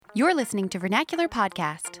You're listening to Vernacular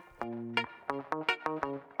Podcast.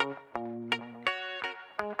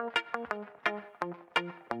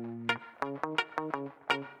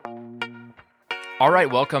 All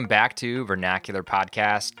right, welcome back to Vernacular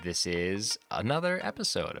Podcast. This is another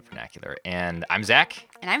episode of Vernacular, and I'm Zach.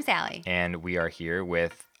 And I'm Sally. And we are here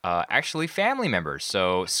with actually family members.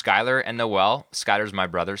 So Skylar and Noel. Skylar's my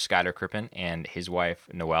brother, Skylar Crippen, and his wife,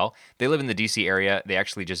 Noel. They live in the D.C. area. They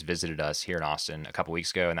actually just visited us here in Austin a couple weeks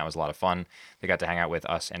ago, and that was a lot of fun. They got to hang out with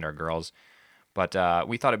us and our girls. But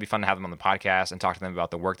we thought it'd be fun to have them on the podcast and talk to them about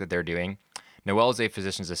the work that they're doing. Noel is a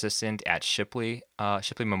physician's assistant at Shipley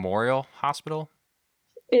Memorial Hospital.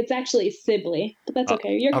 It's actually Sibley, but that's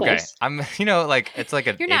okay. You're okay. close. I'm, it's like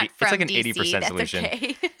an You're not 80, from it's like an DC, 80% that's solution.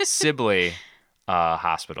 Okay. Sibley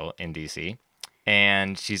Hospital in DC,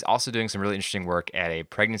 and she's also doing some really interesting work at a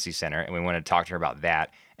pregnancy center, and we wanted to talk to her about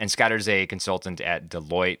that. And Skylar's a consultant at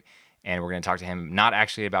Deloitte, and we're going to talk to him not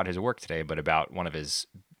actually about his work today, but about one of his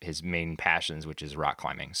main passions, which is rock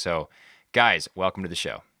climbing. So, guys, welcome to the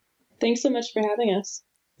show. Thanks so much for having us.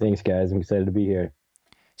 Thanks, guys. I'm excited to be here.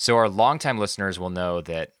 So our longtime listeners will know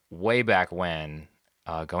that way back when,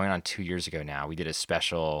 going on 2 years ago now, we did a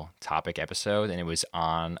special topic episode, and it was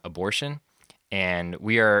on abortion. And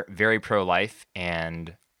we are very pro-life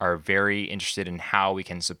and are very interested in how we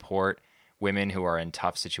can support women who are in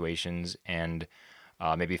tough situations and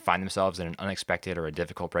maybe find themselves in an unexpected or a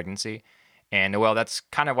difficult pregnancy. And Noel, that's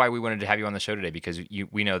kind of why we wanted to have you on the show today, because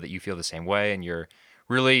we know that you feel the same way, and you're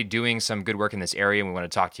really doing some good work in this area, and we want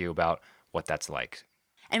to talk to you about what that's like.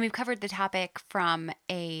 And we've covered the topic from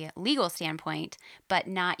a legal standpoint, but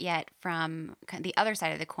not yet from the other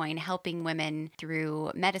side of the coin, helping women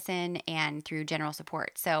through medicine and through general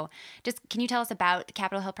support. So just can you tell us about the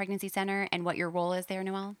Capitol Hill Pregnancy Center and what your role is there,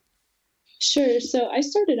 Noel? Sure. So I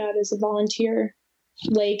started out as a volunteer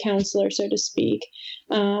lay counselor, so to speak.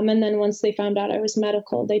 And then once they found out I was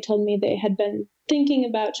medical, they told me they had been thinking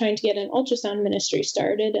about trying to get an ultrasound ministry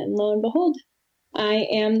started. And lo and behold, I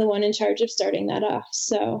am the one in charge of starting that off.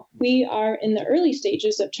 So we are in the early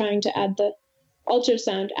stages of trying to add the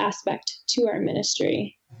ultrasound aspect to our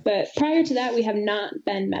ministry. But prior to that, we have not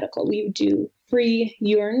been medical. We do free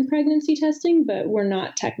urine pregnancy testing, but we're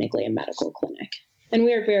not technically a medical clinic. And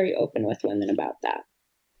we are very open with women about that.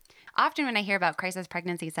 Often when I hear about crisis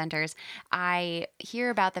pregnancy centers, I hear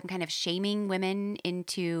about them kind of shaming women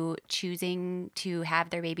into choosing to have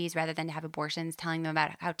their babies rather than to have abortions, telling them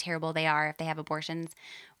about how terrible they are if they have abortions.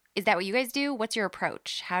 Is that what you guys do? What's your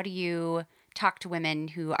approach? How do you talk to women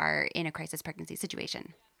who are in a crisis pregnancy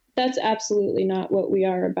situation? That's absolutely not what we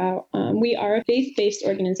are about. We are a faith-based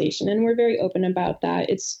organization, and we're very open about that.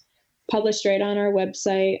 It's published right on our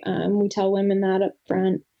website. We tell women that up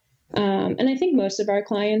front. And I think most of our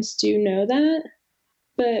clients do know that,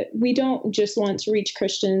 but we don't just want to reach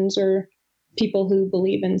Christians or people who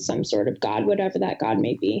believe in some sort of God, whatever that God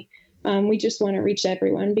may be. We just want to reach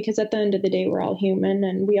everyone, because at the end of the day, we're all human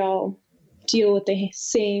and we all deal with the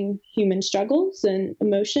same human struggles and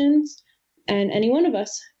emotions. And any one of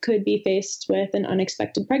us could be faced with an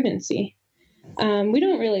unexpected pregnancy. We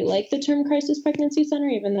don't really like the term crisis pregnancy center,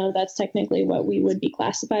 even though that's technically what we would be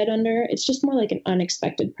classified under. It's just more like an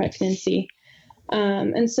unexpected pregnancy.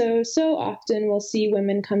 And so often we'll see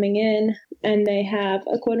women coming in and they have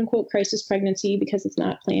a quote unquote crisis pregnancy because it's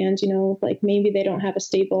not planned, like maybe they don't have a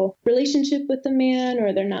stable relationship with the man,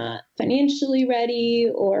 or they're not financially ready,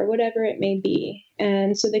 or whatever it may be.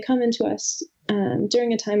 And so they come into us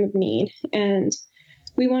during a time of need, and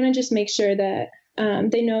we want to just make sure that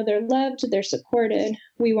they know they're loved, they're supported.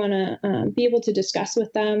 We want to be able to discuss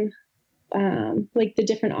with them like the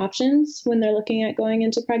different options when they're looking at going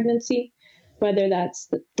into pregnancy, whether that's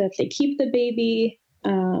that they keep the baby,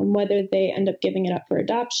 whether they end up giving it up for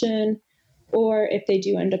adoption, or if they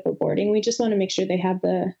do end up aborting. We just want to make sure they have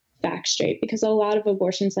the facts straight, because a lot of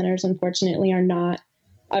abortion centers, unfortunately, are not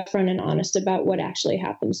upfront and honest about what actually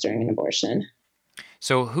happens during an abortion.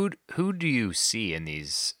 So who do you see in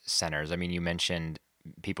these centers? I mean, you mentioned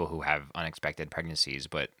people who have unexpected pregnancies,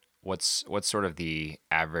 but what's sort of the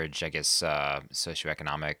average, I guess,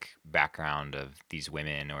 socioeconomic background of these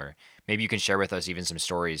women? Or maybe you can share with us even some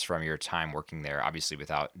stories from your time working there, obviously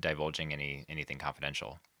without divulging anything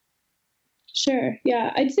confidential. Sure.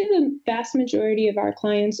 Yeah, I'd say the vast majority of our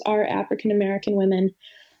clients are African American women.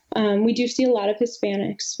 We do see a lot of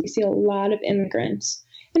Hispanics. We see a lot of immigrants.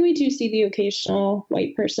 And we do see the occasional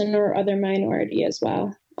white person or other minority as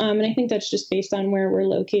well. And I think that's just based on where we're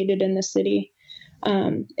located in the city.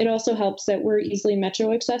 It also helps that we're easily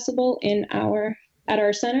metro accessible at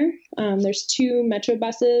our center. There's 2 metro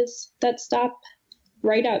buses that stop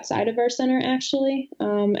right outside of our center, actually,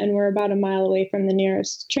 and we're about a mile away from the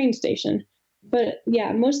nearest train station. But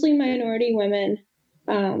yeah, mostly minority women.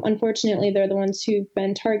 Unfortunately, they're the ones who've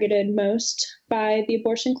been targeted most by the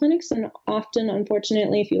abortion clinics. And often,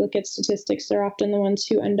 unfortunately, if you look at statistics, they're often the ones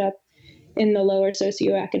who end up in the lower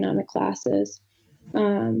socioeconomic classes.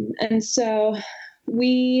 And so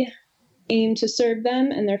we aim to serve them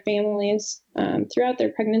and their families throughout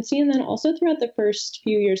their pregnancy, and then also throughout the first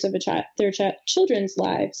few years of their children's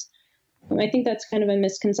lives. I think that's kind of a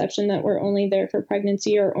misconception that we're only there for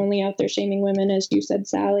pregnancy or only out there shaming women, as you said,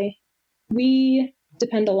 Sally. We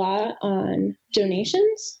depend a lot on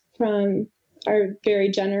donations from our very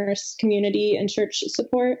generous community and church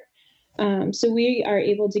support. So we are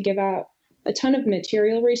able to give out a ton of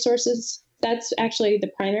material resources. That's actually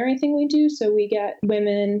the primary thing we do. So we get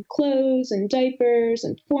women clothes and diapers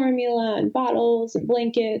and formula and bottles and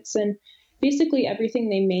blankets and basically everything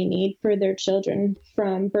they may need for their children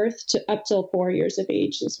from birth to up till 4 years of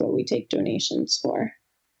age is what we take donations for.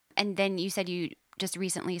 And then you said you just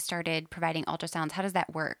recently started providing ultrasounds. How does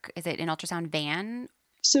that work? Is it an ultrasound van?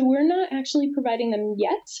 So we're not actually providing them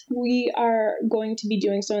yet. We are going to be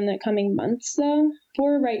doing so in the coming months, though.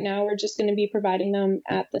 For right now, we're just going to be providing them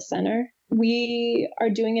at the center. We are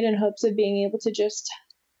doing it in hopes of being able to just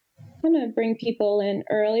kind of bring people in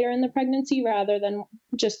earlier in the pregnancy rather than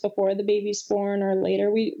just before the baby's born or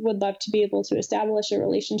later. We would love to be able to establish a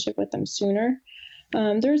relationship with them sooner.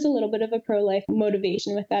 There's a little bit of a pro-life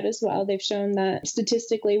motivation with that as well. They've shown that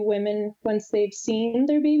statistically women, once they've seen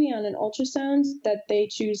their baby on an ultrasound, that they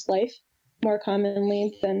choose life more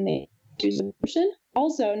commonly than they choose abortion.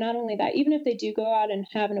 Also, not only that, even if they do go out and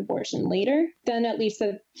have an abortion later, then at least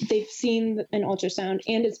that they've seen an ultrasound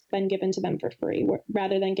and it's been given to them for free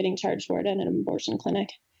rather than getting charged for it at an abortion clinic.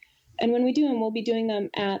 And when we do them, we'll be doing them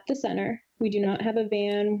at the center. We do not have a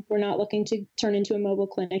van. We're not looking to turn into a mobile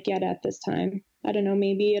clinic yet at this time. I don't know,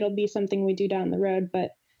 maybe it'll be something we do down the road,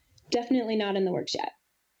 but definitely not in the works yet.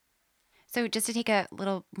 So just to take a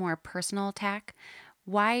little more personal tack,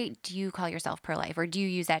 why do you call yourself pro-life, or do you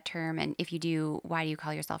use that term? And if you do, why do you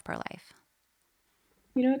call yourself pro-life?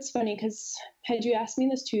 You know, it's funny because had you asked me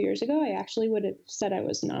this 2 years ago, I actually would have said I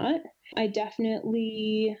was not. I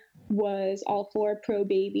definitely was all for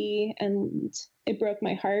pro-baby, and it broke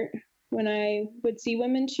my heart when I would see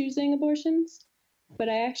women choosing abortions. But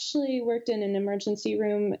I actually worked in an emergency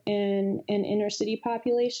room in an inner city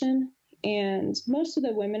population, and most of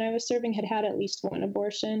the women I was serving had had at least one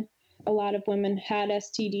abortion. A lot of women had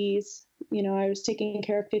STDs. You know, I was taking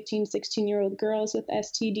care of 15, 16-year-old girls with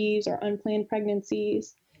STDs or unplanned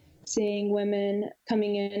pregnancies, seeing women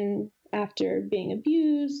coming in after being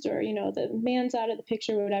abused or, you know, the man's out of the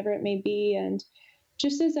picture, whatever it may be. And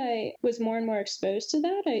just as I was more and more exposed to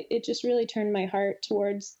that, it just really turned my heart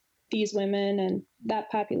towards these women and that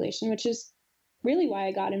population, which is really why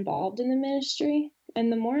I got involved in the ministry. And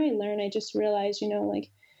the more I learn, I just realized, you know, like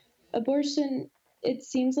abortion, it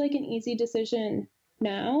seems like an easy decision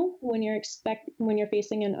now when you're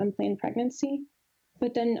facing an unplanned pregnancy.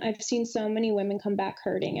 But then I've seen so many women come back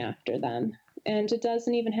hurting after them. And it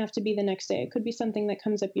doesn't even have to be the next day. It could be something that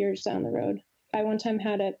comes up years down the road. I one time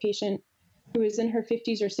had a patient who was in her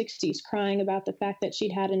 50s or 60s crying about the fact that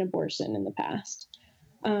she'd had an abortion in the past.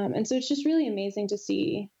 And so it's just really amazing to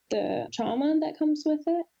see the trauma that comes with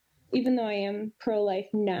it. Even though I am pro-life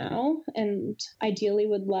now and ideally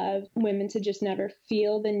would love women to just never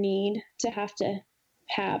feel the need to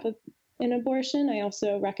have an abortion, I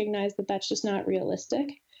also recognize that that's just not realistic.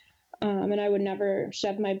 And I would never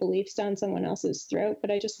shove my beliefs down someone else's throat,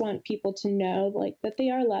 but I just want people to know like that they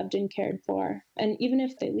are loved and cared for. And even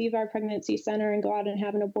if they leave our pregnancy center and go out and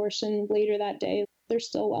have an abortion later that day, they're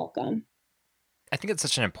still welcome. I think it's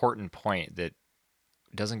such an important point that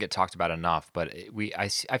doesn't get talked about enough, but I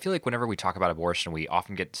feel like whenever we talk about abortion, we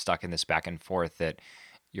often get stuck in this back and forth that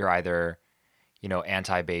you're either, you know,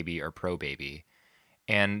 anti-baby or pro-baby.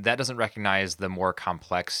 And that doesn't recognize the more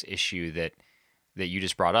complex issue that you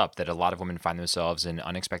just brought up, that a lot of women find themselves in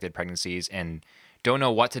unexpected pregnancies and don't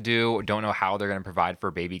know what to do, don't know how they're going to provide for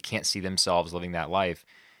a baby, can't see themselves living that life.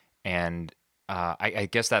 And I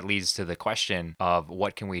guess that leads to the question of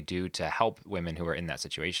what can we do to help women who are in that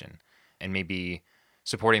situation? And maybe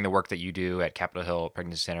supporting the work that you do at Capitol Hill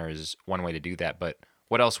Pregnancy Center is one way to do that. But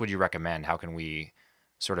what else would you recommend? How can we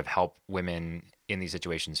sort of help women in these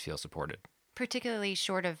situations feel supported? Particularly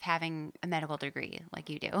short of having a medical degree like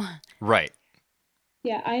you do. Right.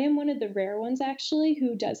 Yeah, I am one of the rare ones actually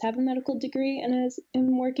who does have a medical degree and is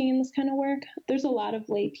working in this kind of work. There's a lot of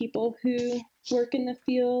lay people who work in the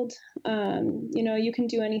field. You know, you can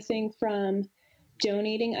do anything from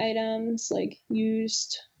donating items like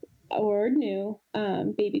used or new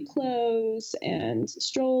baby clothes and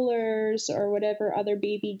strollers or whatever other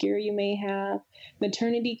baby gear you may have,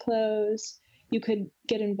 maternity clothes. You could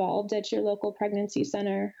get involved at your local pregnancy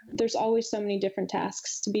center. There's always so many different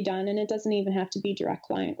tasks to be done, and it doesn't even have to be direct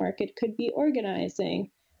client work. It could be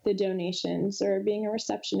organizing the donations or being a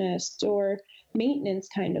receptionist or maintenance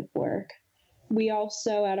kind of work. We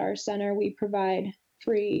also, at our center, we provide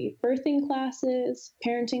free birthing classes,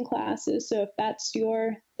 parenting classes. So if that's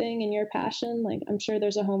your thing and your passion, like I'm sure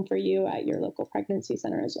there's a home for you at your local pregnancy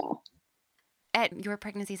center as well. At your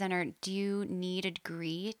pregnancy center, do you need a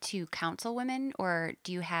degree to counsel women, or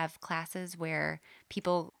do you have classes where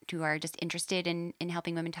people who are just interested in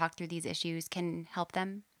helping women talk through these issues can help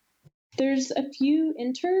them? There's a few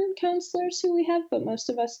intern counselors who we have, but most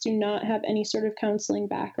of us do not have any sort of counseling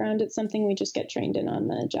background. It's something we just get trained in on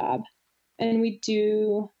the job. And we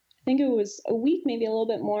do, I think it was a week, maybe a little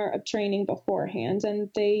bit more of training beforehand. And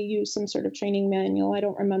they use some sort of training manual. I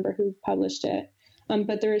don't remember who published it,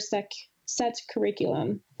 but there is set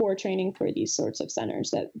curriculum for training for these sorts of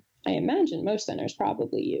centers that I imagine most centers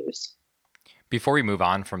probably use. Before we move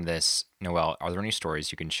on from this, Noelle, are there any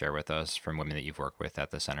stories you can share with us from women that you've worked with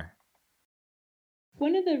at the center?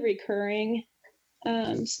 One of the recurring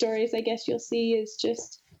stories I guess you'll see is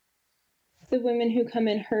just the women who come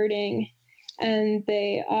in hurting and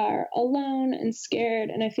they are alone and scared.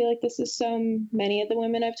 And I feel like this is so many of the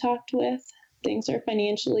women I've talked with. Things are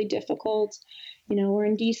financially difficult. You know, we're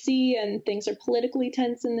in DC and things are politically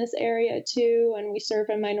tense in this area too. And we serve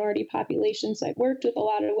a minority population. So I've worked with a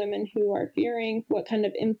lot of women who are fearing what kind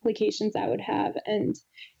of implications that would have. And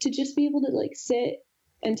to just be able to like sit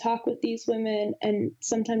and talk with these women and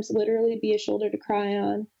sometimes literally be a shoulder to cry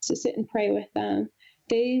on, to sit and pray with them.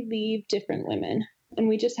 They leave different women. And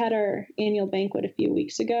we just had our annual banquet a few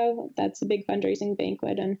weeks ago. That's a big fundraising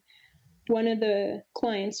banquet. And one of the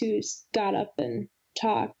clients who got up and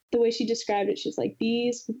talked, the way she described it, she's like,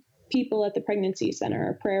 these people at the pregnancy center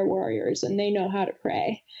are prayer warriors and they know how to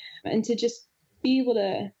pray. And to just be able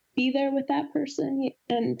to be there with that person.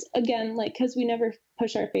 And again, like, because we never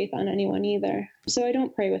push our faith on anyone either. So I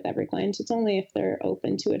don't pray with every client. It's only if they're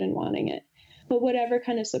open to it and wanting it. But whatever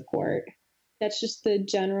kind of support, that's just the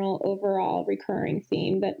general overall recurring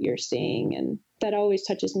theme that you're seeing. And that always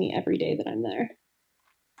touches me every day that I'm there.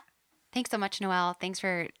 Thanks so much, Noelle. Thanks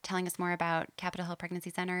for telling us more about Capitol Hill Pregnancy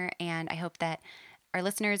Center. And I hope that our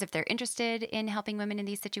listeners, if they're interested in helping women in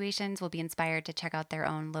these situations, will be inspired to check out their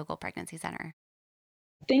own local pregnancy center.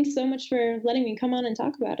 Thanks so much for letting me come on and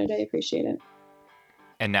talk about it. I appreciate it.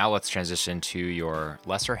 And now let's transition to your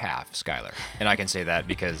lesser half, Skylar. And I can say that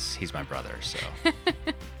because he's my brother, so.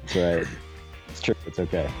 That's right. It's true. It's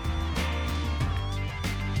okay.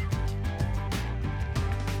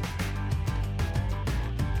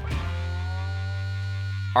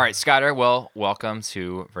 All right, Skylar, well, welcome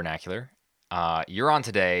to Vernacular. You're on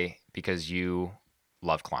today because you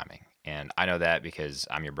love climbing. And I know that because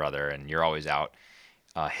I'm your brother and you're always out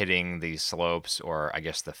hitting these slopes or I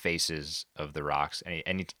guess the faces of the rocks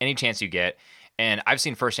any chance you get. And I've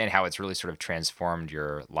seen firsthand how it's really sort of transformed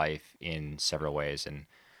your life in several ways. And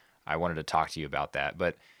I wanted to talk to you about that.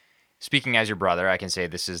 But speaking as your brother, I can say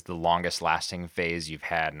this is the longest lasting phase you've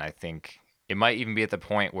had. And I think it might even be at the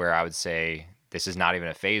point where I would say this is not even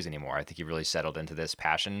a phase anymore. I think you've really settled into this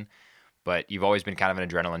passion, but you've always been kind of an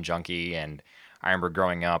adrenaline junkie. And I remember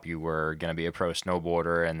growing up, you were going to be a pro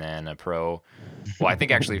snowboarder and then a pro, well, I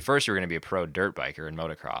think actually first you were going to be a pro dirt biker in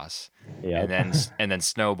motocross, Yeah. and then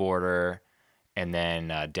snowboarder, and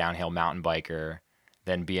then downhill mountain biker,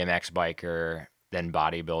 then BMX biker, then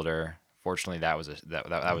bodybuilder. Fortunately, that was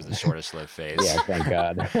the shortest lived phase. Yeah, thank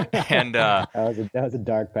God. And that was a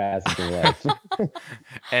dark passage in life.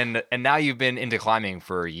 and now you've been into climbing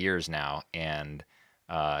for years now, and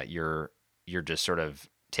you're just sort of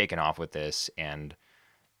taken off with this, and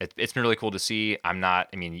it's been really cool to see.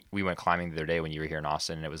 We went climbing the other day when you were here in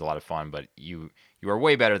Austin, and it was a lot of fun, but you are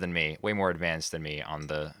way better than me, way more advanced than me on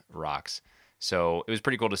the rocks. So it was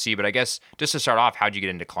pretty cool to see. But I guess just to start off, how'd you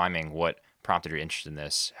get into climbing? What prompted your interest in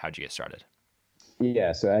this? How'd you get started?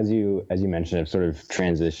 Yeah, so as you mentioned, I've sort of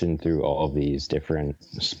transitioned through all of these different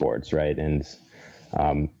sports, right? And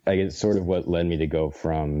I guess sort of what led me to go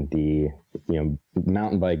from the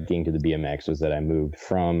mountain biking to the BMX was that I moved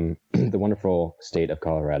from the wonderful state of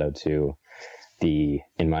Colorado to the,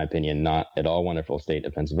 in my opinion, not at all wonderful state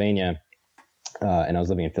of Pennsylvania. And I was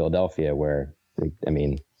living in Philadelphia, where, I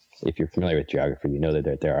mean, if you're familiar with geography, you know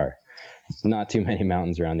that there are not too many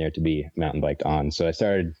mountains around there to be mountain biked on. So I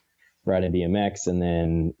started riding BMX, and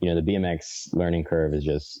then the BMX learning curve is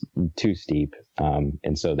just too steep,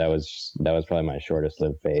 and so that was probably my shortest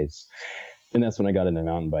lived phase. And that's when I got into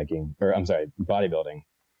mountain biking, or I'm sorry, bodybuilding.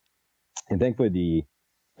 And thankfully the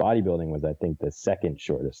bodybuilding was, I think, the second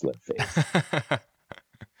shortest lived phase.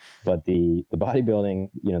 But the bodybuilding,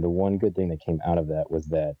 the one good thing that came out of that was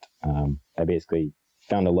that I basically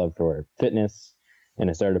found a love for fitness, and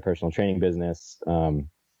I started a personal training business.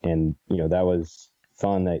 And that was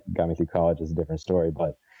fun. That got me through college. Is a different story.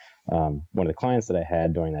 But one of the clients that I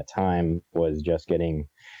had during that time was just getting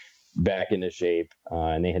back into shape,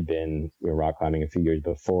 and they had been rock climbing a few years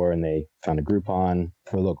before, and they found a Groupon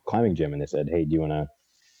for a local climbing gym, and they said, "Hey, do you want to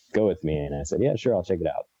go with me?" And I said, "Yeah, sure, I'll check it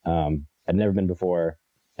out." I'd never been before.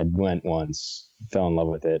 I went once, fell in love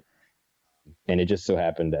with it, and it just so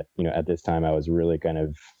happened that at this time I was really kind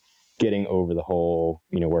of getting over the whole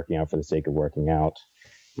working out for the sake of working out.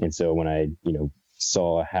 And so when I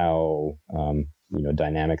saw how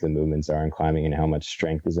dynamic the movements are in climbing and how much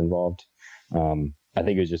strength is involved, I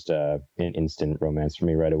think it was just an instant romance for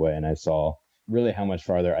me right away. And I saw really how much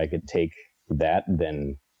farther I could take that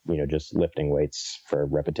than just lifting weights for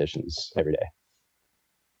repetitions every day.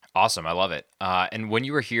 Awesome. I love it. And when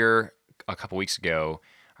you were here a couple weeks ago,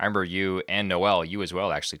 I remember you and Noelle, you as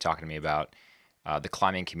well, actually talking to me about the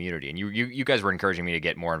climbing community. And you guys were encouraging me to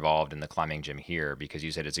get more involved in the climbing gym here because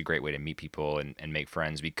you said it's a great way to meet people and make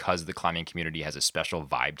friends because the climbing community has a special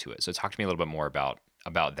vibe to it. So talk to me a little bit more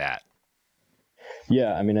about that.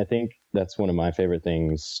 Yeah, I mean, I think that's one of my favorite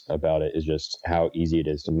things about it is just how easy it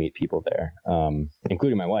is to meet people there,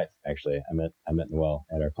 including my wife, actually. I met Noelle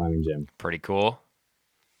at our climbing gym. Pretty cool.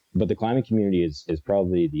 But the climbing community is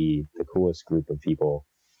probably the coolest group of people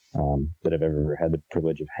that I've ever had the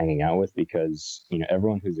privilege of hanging out with, because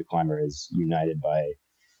everyone who's a climber is united by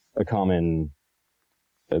a common,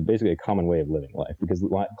 basically a common way of living life. Because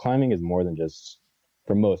climbing is more than just,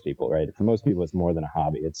 for most people, right? For most people, it's more than a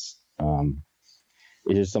hobby. It's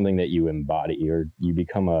just something that you embody, or you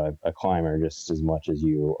become a climber just as much as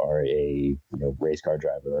you are a race car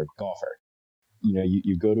driver or a golfer.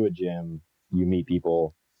 You go to a gym, you meet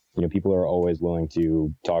people. People are always willing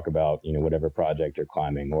to talk about, whatever project you're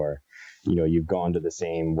climbing, or, you've gone to the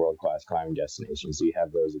same world-class climbing destination. So you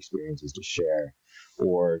have those experiences to share.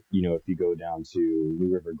 Or, if you go down to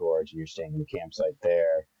New River Gorge and you're staying in a campsite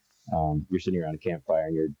there, you're sitting around a campfire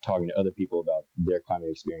and you're talking to other people about their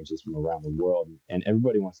climbing experiences from around the world. And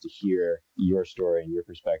everybody wants to hear your story and your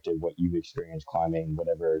perspective, what you've experienced climbing,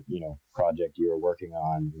 whatever, project you're working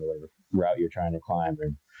on, whatever route you're trying to climb,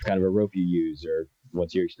 or kind of a rope you use, or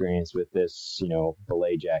what's your experience with this,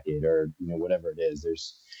 belay jacket, or, whatever it is.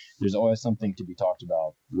 There's always something to be talked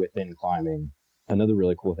about within climbing. Another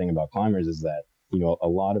really cool thing about climbers is that, a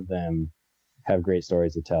lot of them have great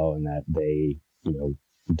stories to tell, and that they,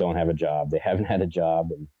 don't have a job. They haven't had a job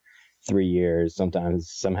in 3 years.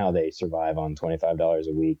 Sometimes somehow they survive on $25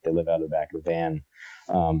 a week. They live out of the back of the van.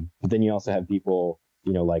 But then you also have people,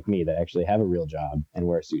 like me, that actually have a real job and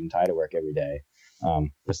wear a suit and tie to work every day,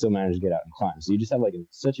 but still manage to get out and climb. So you just have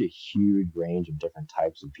such a huge range of different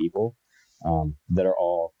types of people that are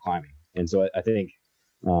all climbing. And so I think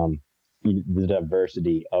the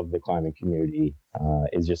diversity of the climbing community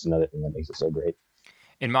is just another thing that makes it so great.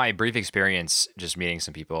 In my brief experience, just meeting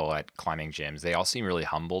some people at climbing gyms, they all seem really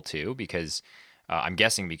humble too, because I'm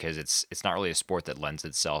guessing because it's not really a sport that lends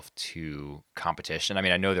itself to competition. I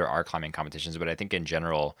mean, I know there are climbing competitions, but I think in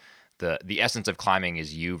general, the essence of climbing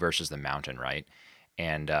is you versus the mountain, right?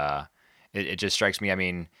 And it just strikes me. I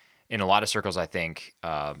mean, in a lot of circles, I think,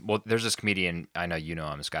 there's this comedian, I know you know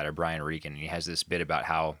him, Skyler, Brian Regan, and he has this bit about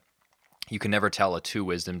how you can never tell a 2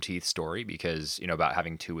 wisdom teeth story because, about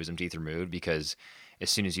having 2 wisdom teeth removed, because as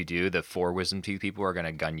soon as you do, the 4 wisdom teeth people are going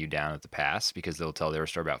to gun you down at the pass because they'll tell their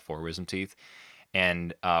story about 4 wisdom teeth.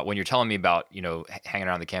 And when you're telling me about, hanging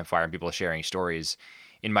around the campfire and people sharing stories,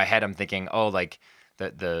 in my head, I'm thinking, oh, like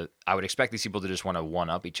I would expect these people to just want to one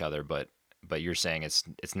up each other, but you're saying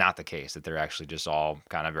it's not the case, that they're actually just all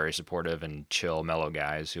kind of very supportive and chill, mellow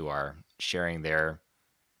guys who are sharing their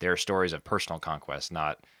stories of personal conquest,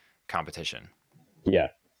 not competition. Yeah.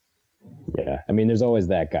 Yeah. I mean, there's always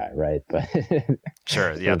that guy, right? But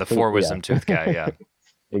sure. Yeah. The 4 wisdom tooth guy. Yeah.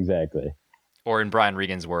 Exactly. Or in Brian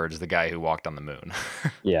Regan's words, the guy who walked on the moon.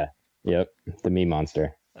 Yeah. Yep. The me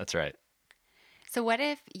monster. That's right. So what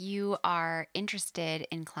if you are interested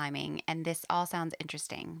in climbing and this all sounds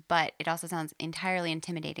interesting, but it also sounds entirely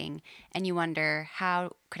intimidating, and you wonder,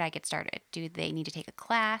 how could I get started? Do they need to take a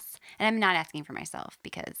class? And I'm not asking for myself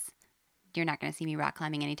because you're not going to see me rock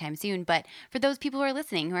climbing anytime soon. But for those people who are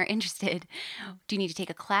listening who are interested, do you need to take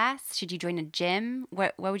a class? Should you join a gym?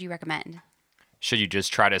 What would you recommend? Should you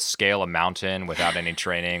just try to scale a mountain without any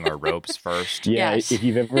training or ropes first? Yeah. Yes. If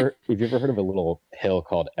you've ever heard of a little hill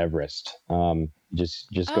called Everest, just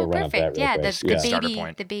go run up that perfect. real Yeah, quick. Good starter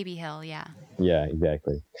point. the baby hill. Yeah. Yeah,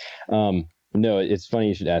 exactly. No, it's funny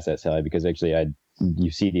you should ask that, Sally, because actually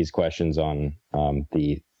you see these questions on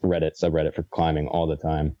the Reddit subreddit for climbing all the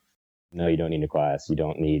time. No, you don't need a class. You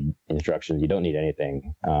don't need instructions. You don't need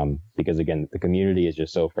anything. Because again, the community is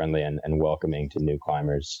just so friendly and welcoming to new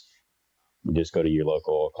climbers. You just go to your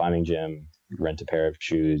local climbing gym, rent a pair of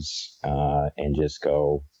shoes, and just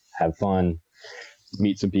go have fun,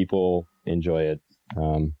 meet some people, enjoy it.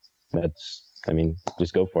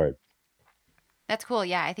 Just go for it. That's cool.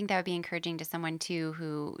 Yeah, I think that would be encouraging to someone too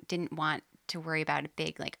who didn't want to worry about a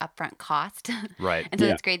big like upfront cost. Right. And so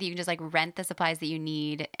Yeah. it's great that you can just like rent the supplies that you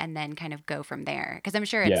need and then kind of go from there. Because I'm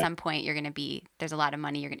sure at some point you're going to be there's a lot of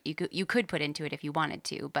money you could put into it if you wanted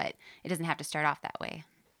to, but it doesn't have to start off that way.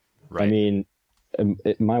 Right. I mean,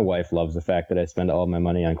 my wife loves the fact that I spend all my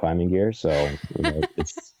money on climbing gear, so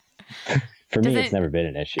it's for me, it's never been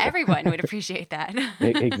an issue. Everyone would appreciate that.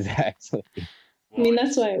 Exactly. I mean,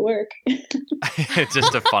 that's why I work.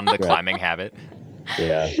 Just to fund the climbing habit.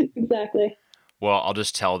 Yeah. Exactly. Well, I'll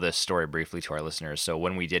just tell this story briefly to our listeners. So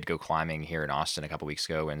when we did go climbing here in Austin a couple weeks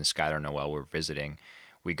ago, and Skylar and Noelle were visiting,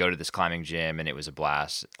 we go to this climbing gym, and it was a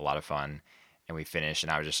blast, a lot of fun. And we finished,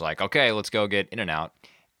 and I was just like, okay, let's go get In-N-Out.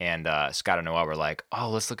 And Scott and Noelle were like, oh,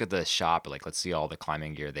 let's look at the shop. Like, let's see all the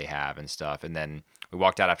climbing gear they have and stuff. And then we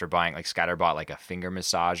walked out after buying, like, Skylar bought like a finger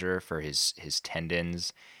massager for his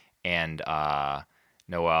tendons. And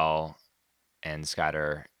Noelle and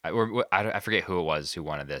Skylar, I forget who it was who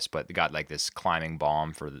wanted this, but they got like this climbing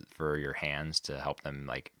balm for your hands to help them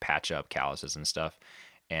like patch up calluses and stuff.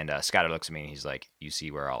 And Skylar looks at me and he's like, "You see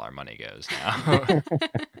where all our money goes now."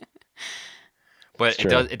 But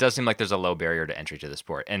it does seem like there's a low barrier to entry to the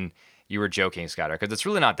sport. And you were joking, Skylar, because it's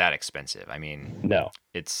really not that expensive. I mean, no,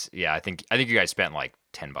 I think you guys spent like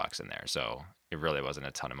 $10 in there, so it really wasn't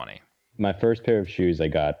a ton of money. My first pair of shoes I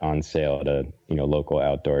got on sale at a local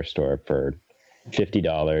outdoor store for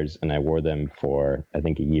 $50, and I wore them for I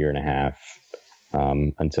think a year and a half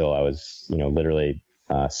until I was literally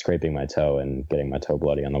scraping my toe and getting my toe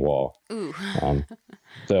bloody on the wall. Ooh.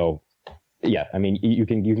 So yeah, I mean you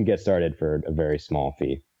can get started for a very small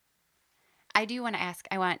fee. I do want to ask.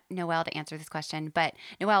 I want Noelle to answer this question, but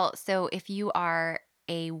Noelle, so if you are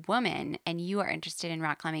a woman and you are interested in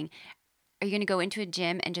rock climbing, are you going to go into a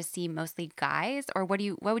gym and just see mostly guys, or what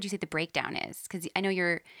would you say the breakdown is? Because I know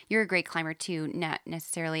you're a great climber too, not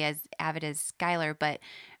necessarily as avid as Skylar, but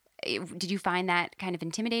did you find that kind of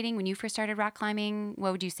intimidating when you first started rock climbing?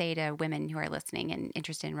 What would you say to women who are listening and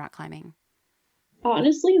interested in rock climbing?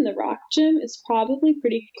 Honestly, in the rock gym, it's probably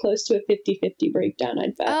pretty close to a 50-50 breakdown,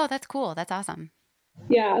 I'd bet. Oh, that's cool. That's awesome.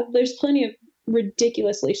 Yeah, there's plenty of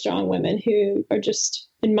ridiculously strong women who are just,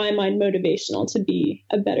 in my mind, motivational to be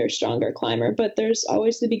a better, stronger climber. But there's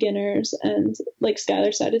always the beginners. And like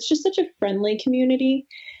Skylar said, it's just such a friendly community.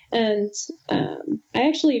 And I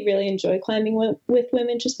actually really enjoy climbing with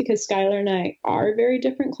women just because Skylar and I are very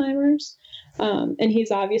different climbers. And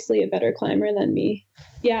he's obviously a better climber than me.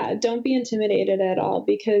 Yeah, don't be intimidated at all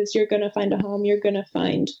because you're going to find a home. You're going to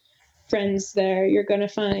find friends there. You're going to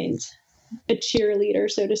find a cheerleader,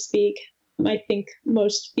 so to speak. I think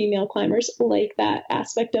most female climbers like that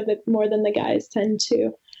aspect of it more than the guys tend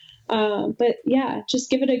to. But yeah, just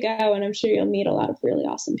give it a go, and I'm sure you'll meet a lot of really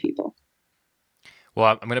awesome people.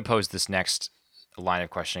 Well, I'm going to pose this next line of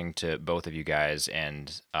questioning to both of you guys.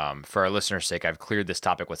 And for our listeners' sake, I've cleared this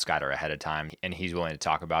topic with Skylar ahead of time, and he's willing to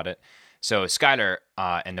talk about it. So Skylar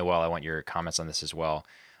and Noelle, I want your comments on this as well.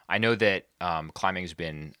 I know that climbing has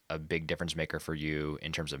been a big difference maker for you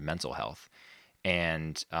in terms of mental health.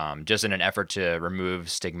 And just in an effort to remove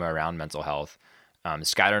stigma around mental health,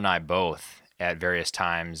 Skylar and I both at various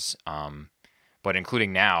times, but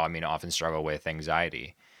including now, I mean, often struggle with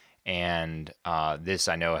anxiety. And this,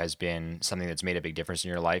 I know, has been something that's made a big difference in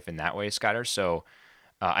your life in that way, Skylar. So,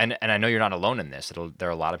 and I know you're not alone in this. There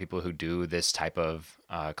are a lot of people who do this type of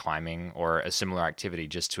climbing or a similar activity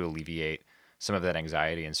just to alleviate some of that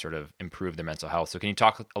anxiety and sort of improve their mental health. So can you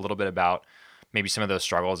talk a little bit about maybe some of those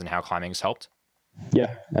struggles and how climbing's helped?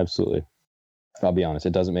 Yeah, absolutely. I'll be honest,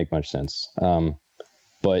 it doesn't make much sense.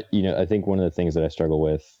 But, I think one of the things that I struggle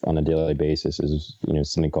with on a daily basis is,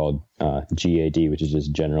 something called GAD, which is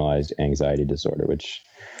just generalized anxiety disorder, which,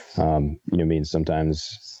 means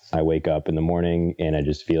sometimes I wake up in the morning and I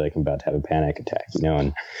just feel like I'm about to have a panic attack,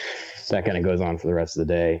 and that kind of goes on for the rest of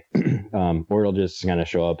the day. Or it'll just kind of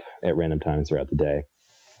show up at random times throughout the day.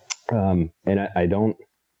 And I don't,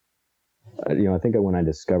 I think when I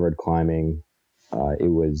discovered climbing,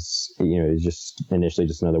 it was just initially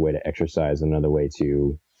just another way to exercise, another way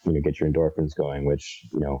to, get your endorphins going, which,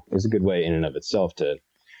 is a good way in and of itself to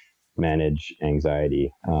manage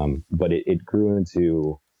anxiety. But it grew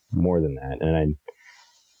into more than that. And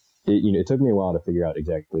it took me a while to figure out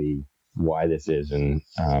exactly why this is. And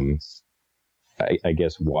I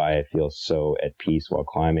guess why I feel so at peace while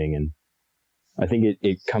climbing. And I think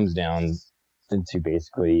it comes down into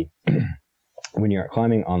basically when you're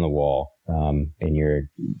climbing on the wall, and you're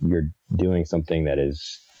doing something that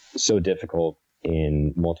is so difficult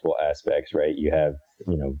in multiple aspects, right? You have,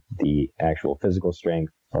 the actual physical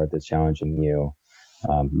strength part that's challenging you.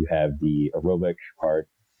 You have the aerobic part,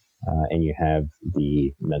 and you have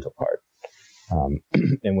the mental part.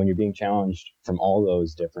 And when you're being challenged from all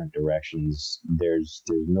those different directions, there's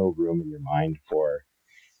no room in your mind for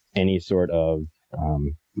any sort of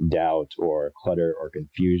doubt or clutter or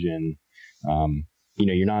confusion.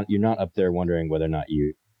 You're not up there wondering whether or not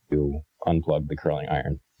you unplugged the curling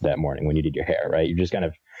iron that morning when you did your hair, right? You just kind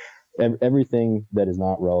of everything that is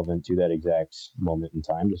not relevant to that exact moment in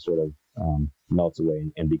time just sort of melts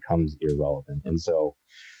away and becomes irrelevant. And so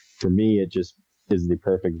for me, it just is the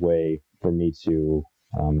perfect way for me to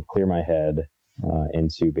clear my head and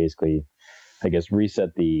to basically, I guess, reset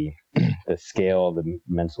the scale, the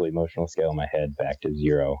mental, emotional scale in my head back to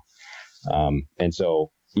zero. And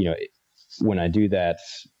so, when I do that,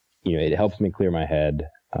 it helps me clear my head.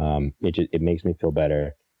 It makes me feel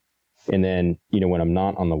better. And then, when I'm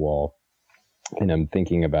not on the wall and I'm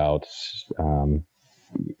thinking about,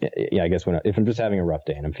 I guess if I'm just having a rough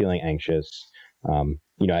day and I'm feeling anxious,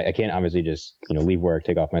 I can't obviously just, leave work,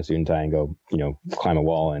 take off my suit and tie and go, climb a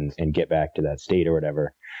wall and get back to that state or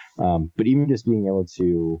whatever. But even just being able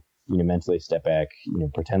to, mentally step back,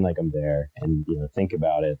 pretend like I'm there and, think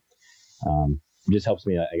about it, just helps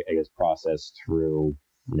me, I guess, process through,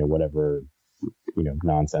 whatever,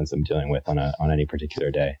 nonsense I'm dealing with on any particular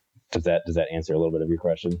day. Does that answer a little bit of your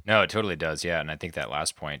question? No, it totally does. Yeah. And I think that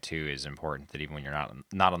last point too is important, that even when you're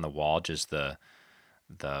not on the wall, just the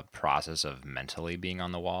process of mentally being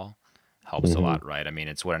on the wall helps a lot, right? I mean,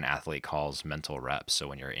 it's what an athlete calls mental reps. So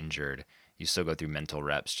when you're injured, you still go through mental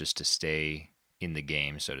reps just to stay in the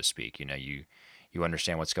game, so to speak. You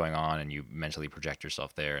understand what's going on and you mentally project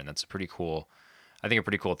yourself there. And that's a pretty cool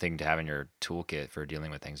thing to have in your toolkit for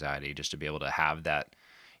dealing with anxiety, just to be able to have that.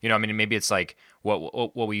 Maybe it's like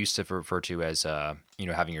what we used to refer to as,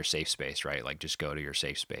 having your safe space, right? Like just go to your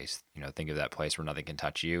safe space, think of that place where nothing can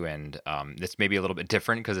touch you. And this may be a little bit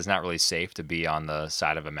different because it's not really safe to be on the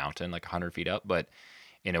side of a mountain, like 100 feet up. But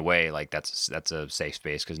in a way, like that's a safe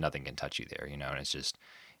space because nothing can touch you there, and it's just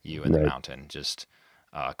you and the mountain, just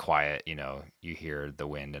quiet, you hear the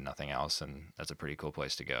wind and nothing else. And that's a pretty cool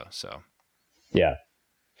place to go. So, yeah.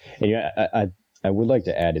 And I would like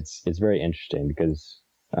to add, it's very interesting because,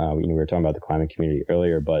 we were talking about the climbing community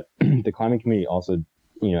earlier, but the climbing community also,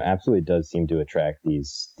 absolutely does seem to attract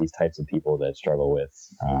these types of people that struggle with,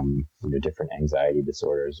 different anxiety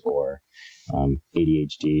disorders or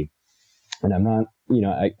ADHD. And I'm not,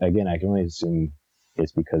 I can only assume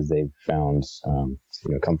it's because they've found,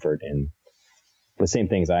 comfort in the same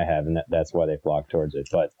things I have, and that's why they flock towards it.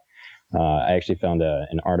 But I actually found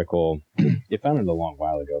an article. I found it a long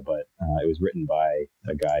while ago, but it was written by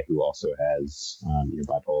a guy who also has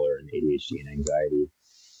bipolar and ADHD and anxiety.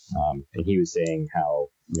 And he was saying how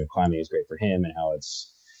climbing is great for him and how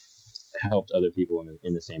it's helped other people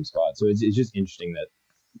in the same spot. So it's just interesting that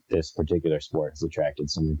this particular sport has attracted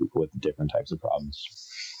so many people with different types of problems.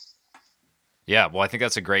 Yeah, well, I think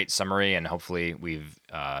that's a great summary, and hopefully we've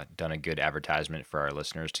done a good advertisement for our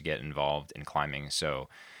listeners to get involved in climbing. So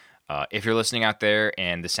if you're listening out there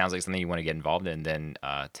and this sounds like something you want to get involved in, then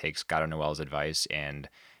take Scott or Noelle's advice and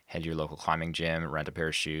head to your local climbing gym, rent a pair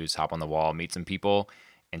of shoes, hop on the wall, meet some people,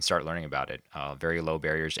 and start learning about it. Very low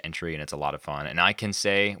barriers to entry, and it's a lot of fun. And I can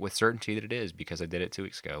say with certainty that it is because I did it 2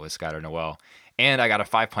 weeks ago with Scott or Noelle. And I got a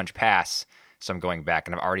 5-punch pass, so I'm going back,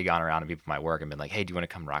 and I've already gone around to people at my work and been like, hey, do you want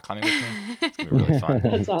to come rock climbing with me? It's going to be really fun.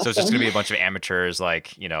 That's awesome. So it's just going to be a bunch of amateurs,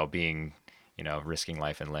 like, being, risking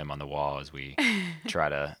life and limb on the wall as we try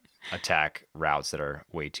to attack routes that are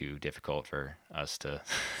way too difficult for us to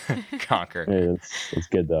conquer. Yeah, it's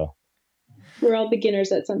good though. We're all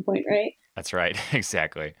beginners at some point, right? That's right.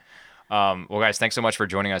 Exactly. Well, guys, thanks so much for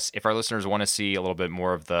joining us. If our listeners want to see a little bit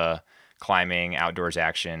more of the climbing outdoors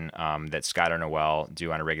action that Skylar and Noelle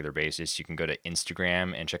do on a regular basis, you can go to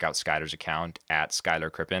Instagram and check out Skylar's account at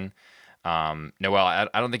Skylar Crippen. Noelle,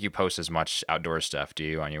 I don't think you post as much outdoor stuff, do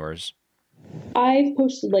you, on yours? I've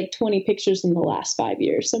posted like 20 pictures in the last 5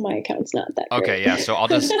 years, so my account's not that great. Okay, yeah. So I'll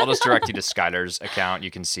just direct you to Skylar's account. You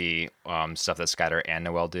can see stuff that Skylar and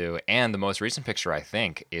Noelle do, and the most recent picture I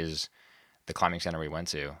think is the climbing center we went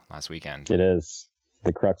to last weekend. It is.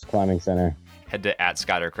 the Crux Climbing Center. Head to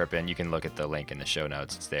 @SkylarKrippen. You can look at the link in the show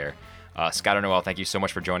notes. It's there. Skylar, Noelle, thank you so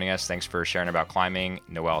much for joining us. Thanks for sharing about climbing.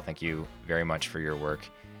 Noelle, thank you very much for your work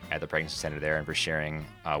at the Pregnancy Center there and for sharing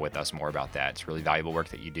with us more about that. It's really valuable work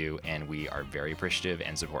that you do, and we are very appreciative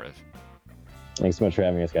and supportive. Thanks so much for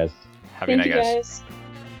having us, guys. Have a good night, guys.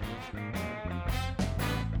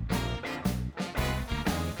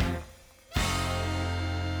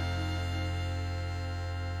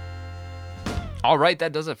 All right,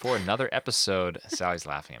 that does it for another episode. Sally's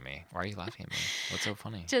laughing at me. Why are you laughing at me? What's so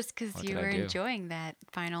funny? Just because you were enjoying that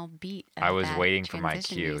final beat. I was waiting for my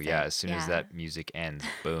cue. Music. Yeah, as soon as that music ends,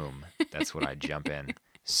 boom, that's when I jump in.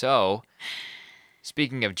 So,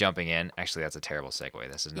 speaking of jumping in, actually, that's a terrible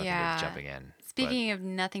segue. This is nothing but jumping in. Speaking of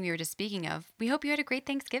nothing we were just speaking of, we hope you had a great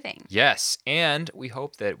Thanksgiving. Yes, and we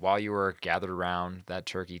hope that while you were gathered around that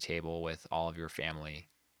turkey table with all of your family,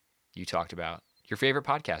 you talked about your favorite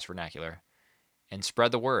podcast, Vernacular, and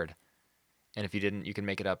spread the word. And if you didn't, you can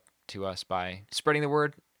make it up to us by spreading the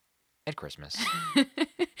word at Christmas.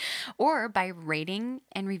 Or by rating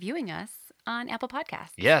and reviewing us on Apple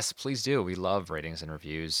Podcasts. Yes, please do. We love ratings and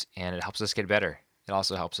reviews, and it helps us get better. It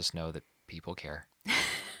also helps us know that people care.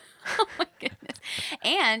 Oh my goodness.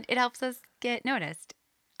 And it helps us get noticed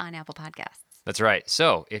on Apple Podcasts. That's right.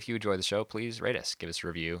 So if you enjoy the show, please rate us, give us a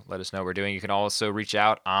review, let us know what we're doing. You can also reach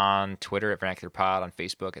out on Twitter at VernacularPod, on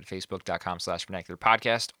Facebook at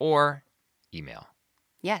facebook.com/vernacularpodcast, or email.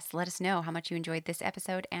 Yes, let us know how much you enjoyed this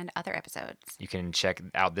episode and other episodes. You can check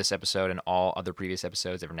out this episode and all other previous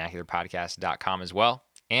episodes at vernacularpodcast.com as well.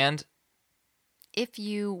 And if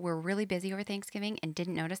you were really busy over Thanksgiving and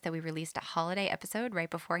didn't notice that we released a holiday episode right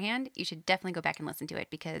beforehand, you should definitely go back and listen to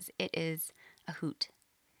it because it is a hoot.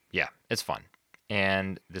 Yeah, it's fun.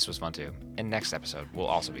 And this was fun too. And next episode will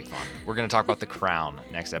also be fun. We're going to talk about The Crown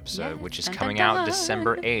next episode, which is coming out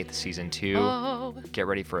December 8th, season 2. Oh. Get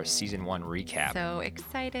ready for a season 1 recap. So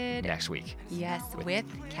excited. Next week. Yes, with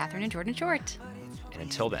Catherine and Jordan Short. And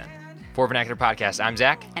until then, for Vernacular Podcast, I'm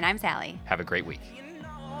Zach. And I'm Sally. Have a great week.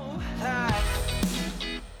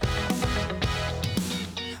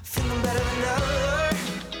 Feeling better than ever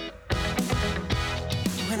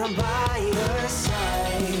when I'm by your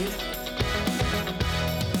side.